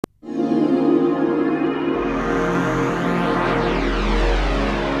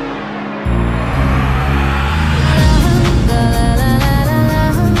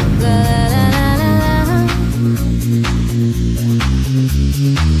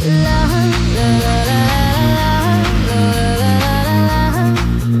Tonight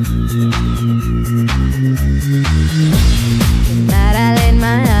I laid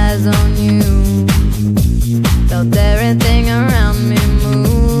my eyes on you, felt everything around me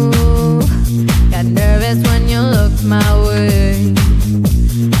move. Got nervous when you looked my way,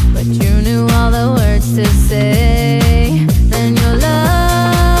 but you knew all the words to say. Then your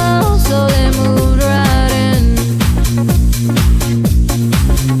love slowly moved right in.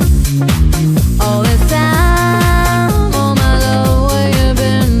 All this time, oh my love, where you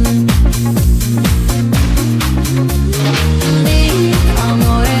been? Me,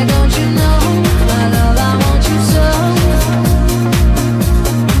 amore, don't you know? My love, I want you so.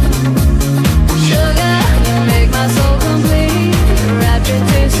 Sugar, you make my soul complete. Rapture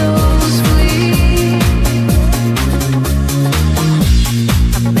tastes so sweet.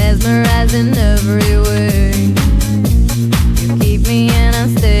 I'm mesmerized in every way. You keep me in a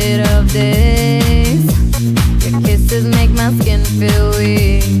state of daze. Your kisses make my skin feel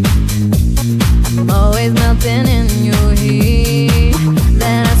weak. I'm always melting in your heat.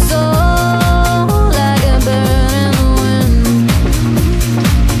 Then I soar like a bird in the wind.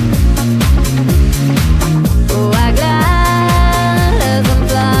 Oh, I glide as I'm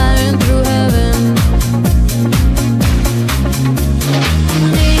flying through heaven.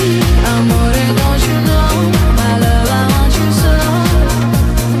 Me, amore, don't you know? My love, I want you so.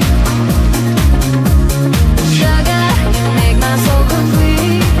 Sugar, you make my soul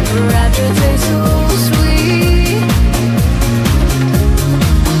complete. Rapture tastes so sweet.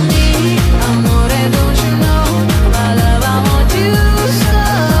 Me, amore, don't you know? My love, I want you so.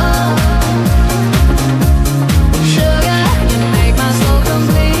 Sugar, you make my soul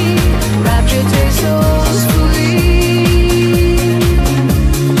complete. Rapture tastes so sweet.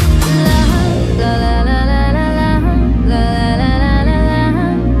 La la la la la la la la la la la.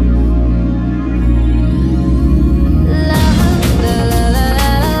 La la la la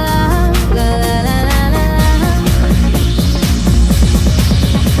la la la la la.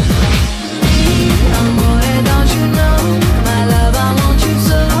 Amore, don't you know? My love, I want you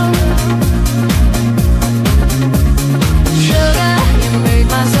so. Sugar, you make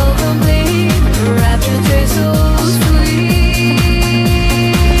my soul complete. Rapture tastes so sweet.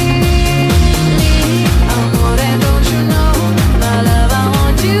 Amore, don't you know? My love, I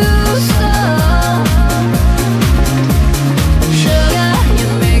want you so. Sugar, you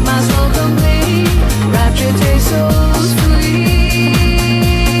make my soul complete. Rapture tastes so sweet.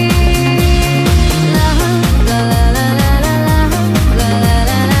 La la la la la la la la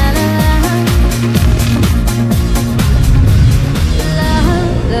la la la.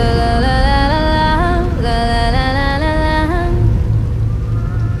 La la la la la la la la la.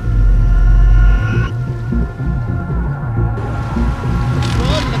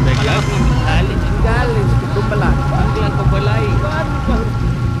 Galing, galing, tumbalan. Biglang pagbalay.